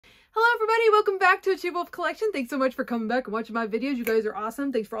Hello everybody, welcome back to Ochibawolf Collection. Thanks so much for coming back and watching my videos. You guys are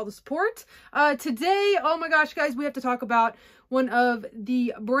awesome. Thanks for all the support. Today, oh my gosh guys, we have to talk about one of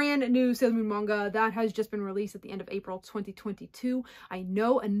the brand new Sailor Moon manga that has just been released at the end of April 2022. I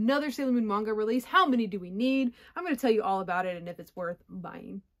know, another Sailor Moon manga release. How many do we need? I'm going to tell you all about it and if it's worth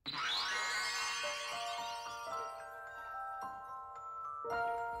buying.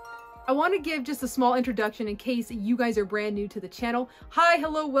 I want to give just a small introduction in case you guys are brand new to the channel. Hi,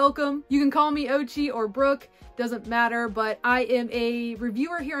 hello, welcome. You can call me Ochi or Brooke, doesn't matter, but I am a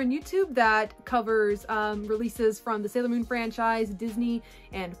reviewer here on YouTube that covers releases from the Sailor Moon franchise, Disney,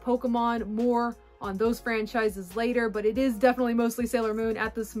 and Pokemon. More on those franchises later, but it is definitely mostly Sailor Moon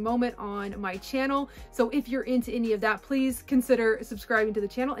at this moment on my channel. So if you're into any of that, please consider subscribing to the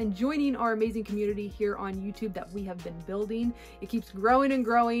channel and joining our amazing community here on YouTube that we have been building. It keeps growing and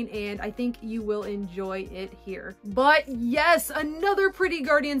growing, and I think you will enjoy it here. But yes, another Pretty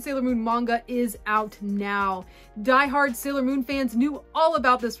Guardian Sailor Moon manga is out now. Die-hard Sailor Moon fans knew all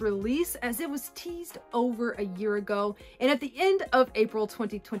about this release as it was teased over a year ago, and at the end of April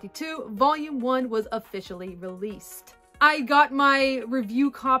 2022, Volume 1 was officially released. I got my review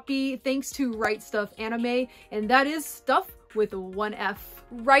copy thanks to Right Stuf Anime, and that is stuff with one F.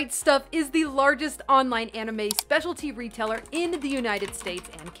 Right Stuf is the largest online anime specialty retailer in the United States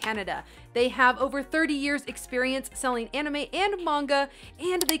and Canada. They have over 30 years experience selling anime and manga,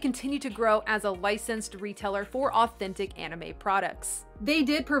 and they continue to grow as a licensed retailer for authentic anime products. They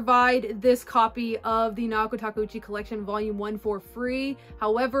did provide this copy of the Naoko Takeuchi Collection Volume 1 for free.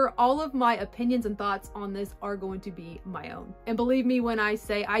 However, all of my opinions and thoughts on this are going to be my own. And believe me when I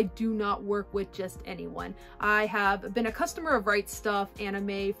say I do not work with just anyone. I have been a customer of Right Stuf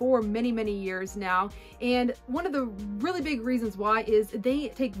Anime for many, many years now. And one of the really big reasons why is they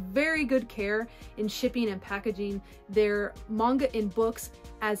take very good care in shipping and packaging their manga and books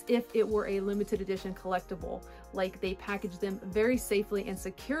as if it were a limited edition collectible. Like, they package them very safely and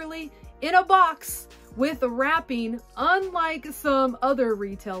securely in a box with wrapping, unlike some other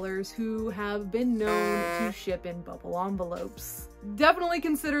retailers who have been known to ship in bubble envelopes. Definitely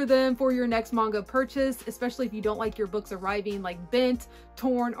consider them for your next manga purchase, especially if you don't like your books arriving like bent,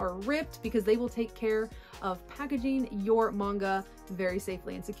 torn, or ripped, because they will take care of packaging your manga very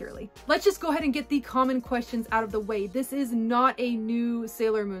safely and securely. Let's just go ahead and get the common questions out of the way. This is not a new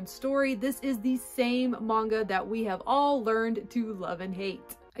Sailor Moon story. This is the same manga that we have all learned to love and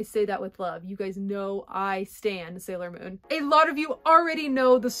hate. I say that with love. You guys know I stan Sailor Moon. A lot of you already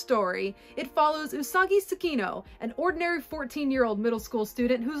know the story. It follows Usagi Tsukino, an ordinary 14-year-old middle school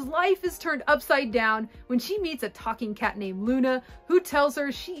student whose life is turned upside down when she meets a talking cat named Luna, who tells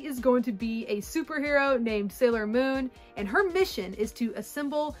her she is going to be a superhero named Sailor Moon, and her mission is to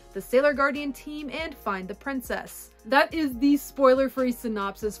assemble the Sailor Guardian team and find the princess. That is the spoiler-free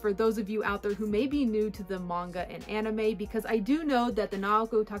synopsis for those of you out there who may be new to the manga and anime, because I do know that the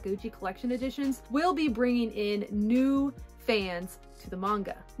Naoko Takeuchi Collection editions will be bringing in new fans to the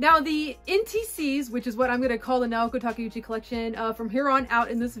manga. Now, the NTCs, which is what I'm going to call the Naoko Takeuchi Collection from here on out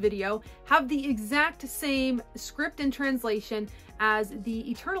in this video, have the exact same script and translation as the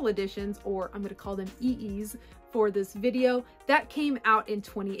Eternal editions, or I'm going to call them EEs, for this video that came out in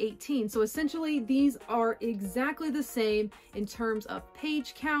 2018. So essentially these are exactly the same in terms of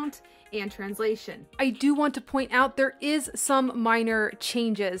page count and translation. I do want to point out there is some minor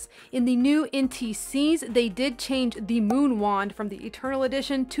changes. In the new NTCs, they did change the Moon Wand from the Eternal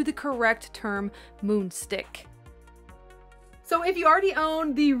edition to the correct term Moonstick. So if you already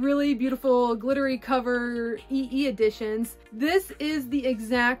own the really beautiful glittery cover EE editions, this is the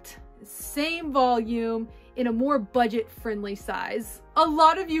exact same volume in a more budget-friendly size. A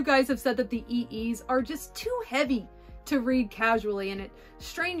lot of you guys have said that the EEs are just too heavy to read casually, and it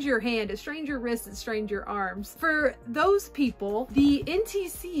strains your hand, it strains your wrists, it strains your arms. For those people, the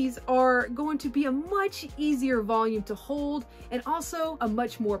NTCs are going to be a much easier volume to hold, and also a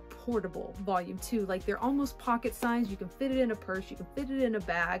much more portable volume too. Like, they're almost pocket sized. You can fit it in a purse, you can fit it in a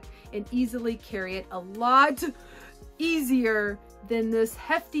bag, and easily carry it a lot easier than this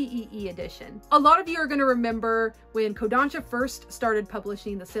hefty EE edition. A lot of you are going to remember when Kodansha first started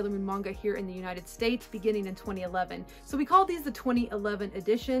publishing the Sailor Moon manga here in the United States beginning in 2011. So we call these the 2011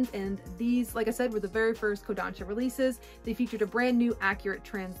 editions, and these, like I said, were the very first Kodansha releases. They featured a brand new accurate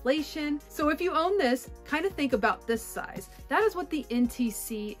translation. So if you own this, kind of think about this size. That is what the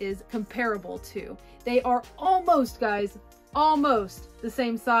NTC is comparable to. They are almost, guys, almost the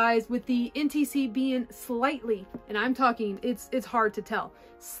same size, with the NTC being slightly, and I'm talking, it's hard to tell,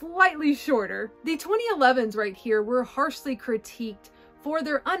 slightly shorter. The 2011s right here were harshly critiqued for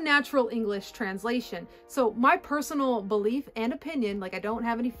their unnatural English translation. So my personal belief and opinion, like I don't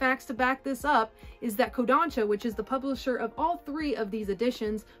have any facts to back this up, is that Kodansha, which is the publisher of all three of these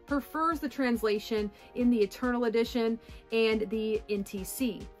editions, prefers the translation in the Eternal Edition and the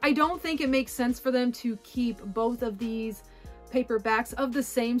NTC. I don't think it makes sense for them to keep both of these paperbacks of the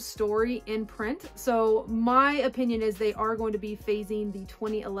same story in print. So my opinion is they are going to be phasing the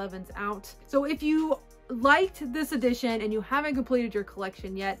 2011s out. So if you liked this edition and you haven't completed your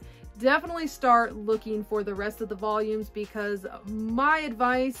collection yet, definitely start looking for the rest of the volumes, because my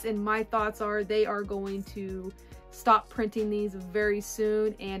advice and my thoughts are they are going to stop printing these very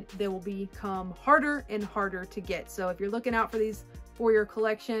soon and they will become harder and harder to get. So if you're looking out for these for your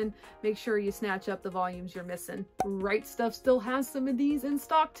collection, make sure you snatch up the volumes you're missing. Right Stuf still has some of these in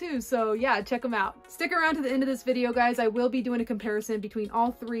stock too, so yeah, check them out. Stick around to the end of this video, guys. I will be doing a comparison between all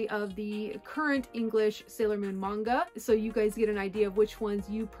three of the current English Sailor Moon manga, so you guys get an idea of which ones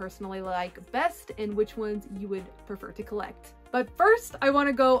you personally like best and which ones you would prefer to collect. But first, I want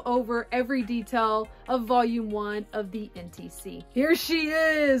to go over every detail of volume 1 of the NTC. Here she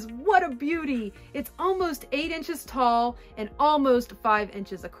is! What a beauty! It's almost 8 inches tall and almost 5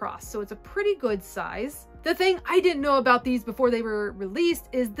 inches across, so it's a pretty good size. The thing I didn't know about these before they were released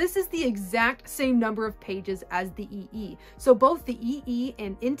is this is the exact same number of pages as the EE. So both the EE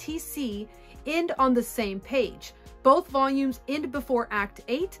and NTC end on the same page. Both volumes end before Act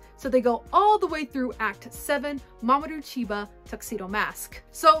 8, so they go all the way through Act 7, Mamoru Chiba Tuxedo Mask.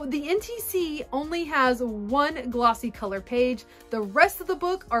 So the NTC only has one glossy color page. The rest of the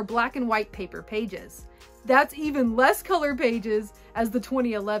book are black and white paper pages. That's even less color pages as the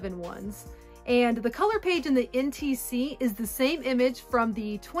 2011 ones. And the color page in the NTC is the same image from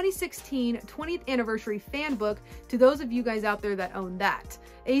the 2016 20th anniversary fan book, to those of you guys out there that own that.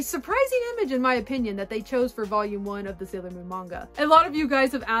 A surprising image, in my opinion, that they chose for volume 1 of the Sailor Moon manga. A lot of you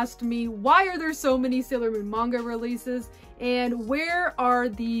guys have asked me, why are there so many Sailor Moon manga releases? And where are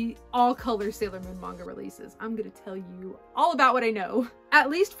the all-color Sailor Moon manga releases? I'm gonna tell you all about what I know. At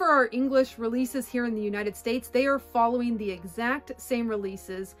least for our English releases here in the United States, they are following the exact same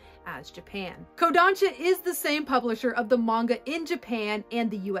releases as Japan. Kodansha is the same publisher of the manga in Japan and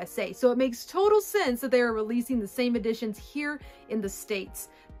the USA, so it makes total sense that they are releasing the same editions here in the States.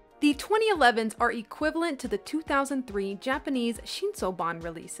 The 2011s are equivalent to the 2003 Japanese Shinsoban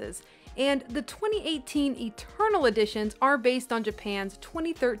releases, and the 2018 Eternal editions are based on Japan's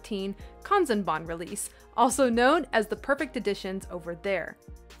 2013 Kanzenban release, also known as the Perfect Editions over there.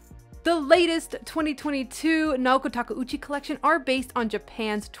 The latest 2022 Naoko Takeuchi Collection are based on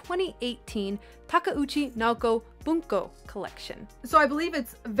Japan's 2018 Takeuchi Naoko Bunko Collection. So I believe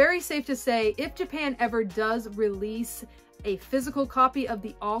it's very safe to say if Japan ever does release a physical copy of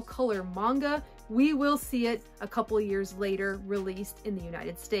the all-color manga, we will see it a couple of years later released in the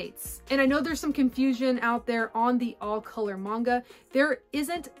United States. And I know there's some confusion out there on the all-color manga. There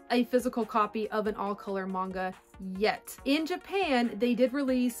isn't a physical copy of an all-color manga yet. In Japan, they did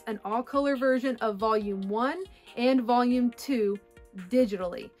release an all-color version of Volume 1 and Volume 2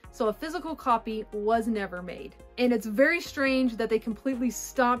 digitally. So a physical copy was never made. And it's very strange that they completely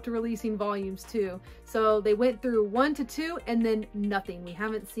stopped releasing volumes 2. So they went through 1 to 2 and then nothing. We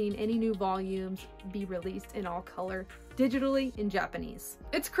haven't seen any new volumes be released in all color digitally in Japanese.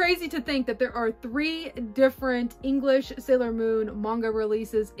 It's crazy to think that there are 3 different English Sailor Moon manga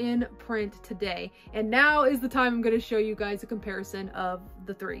releases in print today. And now is the time I'm going to show you guys a comparison of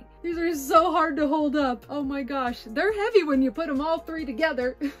the 3. These are so hard to hold up. Oh my gosh. They're heavy when you put them all 3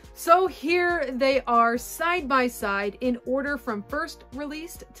 together. So here they are side by side in order from first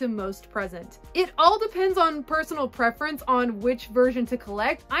released to most present. It all depends on personal preference on which version to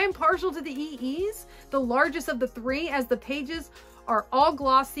collect. I am partial to the EEs, the largest of the 3, as the pages are all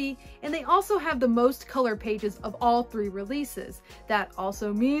glossy and they also have the most color pages of all 3 releases. That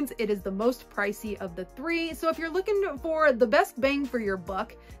also means it is the most pricey of the 3. So if you're looking for the best bang for your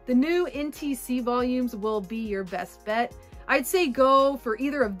buck, the new NTC volumes will be your best bet. I'd say go for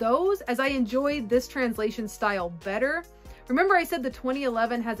either of those, as I enjoy this translation style better. Remember, I said the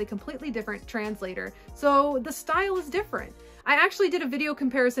 2011 has a completely different translator, so the style is different. I actually did a video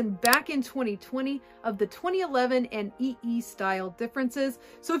comparison back in 2020 of the 2011 and EE style differences.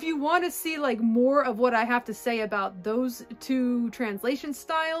 So if you want to see like more of what I have to say about those 2 translation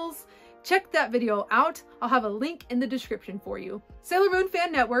styles, check that video out. I'll have a link in the description for you. Sailor Moon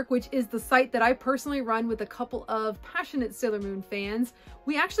Fan Network, which is the site that I personally run with a couple of passionate Sailor Moon fans,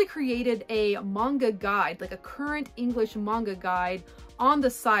 we actually created a manga guide, like a current English manga guide on the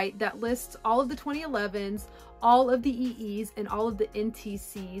site that lists all of the 2011s, all of the EEs, and all of the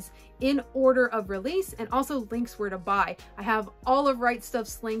NTCs in order of release, and also links where to buy. I have all of Right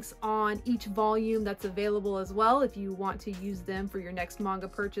Stuf's links on each volume that's available as well if you want to use them for your next manga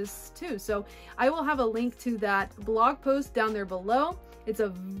purchase too. So I will have a link to that blog post down there below. It's a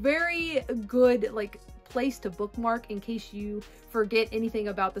very good place to bookmark in case you forget anything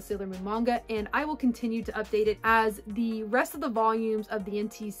about the Sailor Moon manga, and I will continue to update it as the rest of the volumes of the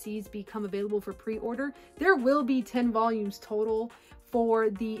NTCs become available for pre-order. There will be 10 volumes total for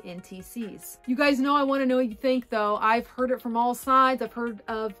the NTCs. You guys know I want to know what you think though. I've heard it from all sides. I've heard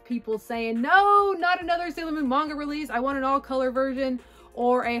of people saying, no, not another Sailor Moon manga release. I want an all-color version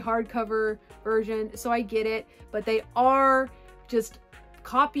or a hardcover version. So I get it, but they are just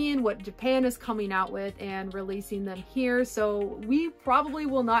copying what Japan is coming out with and releasing them here. So we probably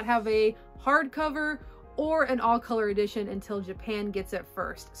will not have a hardcover or an all-color edition until Japan gets it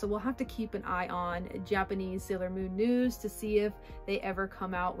first. So we'll have to keep an eye on Japanese Sailor Moon news to see if they ever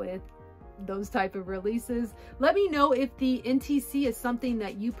come out with those type of releases. Let me know if the NTC is something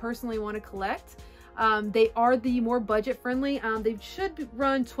that you personally want to collect. They are the more budget friendly. They should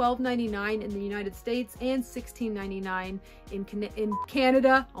run $12.99 in the United States and $16.99 in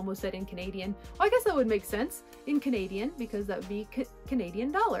Canada. Almost said in Canadian. Well, I guess that would make sense in Canadian because that would be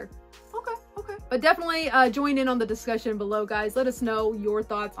Canadian dollar. Okay. But definitely join in on the discussion below, guys. Let us know your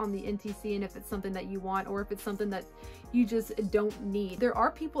thoughts on the NTC and if it's something that you want or if it's something that you just don't need. There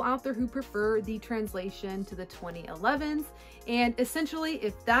are people out there who prefer the translation to the 2011s, and essentially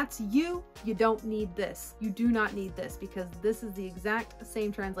if that's you, you don't need this. You do not need this because this is the exact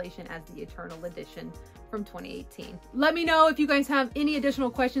same translation as the Eternal Edition from 2018. Let me know if you guys have any additional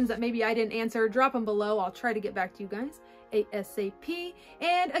questions that maybe I didn't answer. Drop them below. I'll try to get back to you guys ASAP.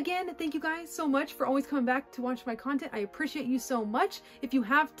 And again, thank you guys so much for always coming back to watch my content. I appreciate you so much. If you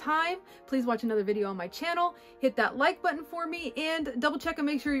have time, please watch another video on my channel. Hit that like button for me and double check and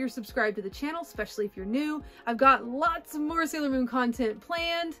make sure you're subscribed to the channel, especially if you're new. I've got lots more Sailor Moon content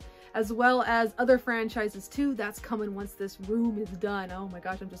planned, as well as other franchises too. That's coming once this room is done. Oh my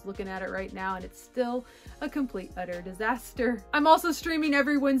gosh, I'm just looking at it right now and it's still a complete utter disaster. I'm also streaming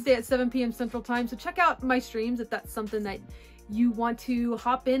every Wednesday at 7 p.m. Central Time, so check out my streams if that's something that you want to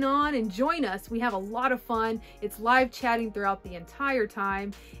hop in on and join us. We have a lot of fun. It's live chatting throughout the entire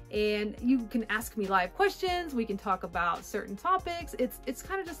time, and you can ask me live questions. We can talk about certain topics. It's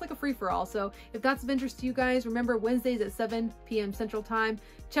kind of just like a free-for-all. So if that's of interest to you guys, remember Wednesdays at 7 p.m. Central Time.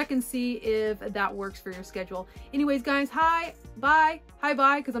 Check and see if that works for your schedule. Anyways, guys, hi, bye,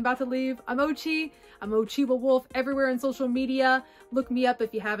 because I'm about to leave. I'm Ochi. I'm Ochibawolf everywhere on social media. Look me up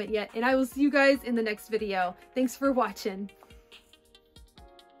if you haven't yet, and I will see you guys in the next video. Thanks for watching.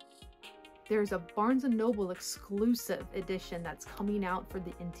 There's a Barnes & Noble exclusive edition that's coming out for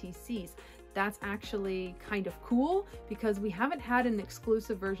the NTCs. That's actually kind of cool because we haven't had an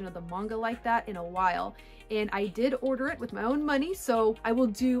exclusive version of the manga like that in a while. And I did order it with my own money, so I will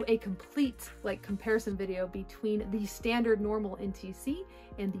do a complete comparison video between the standard normal NTC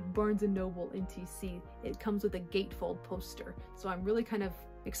and the Barnes & Noble NTC. It comes with a gatefold poster. So I'm really kind of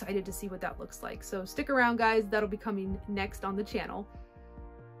excited to see what that looks like. So stick around, guys. That'll be coming next on the channel.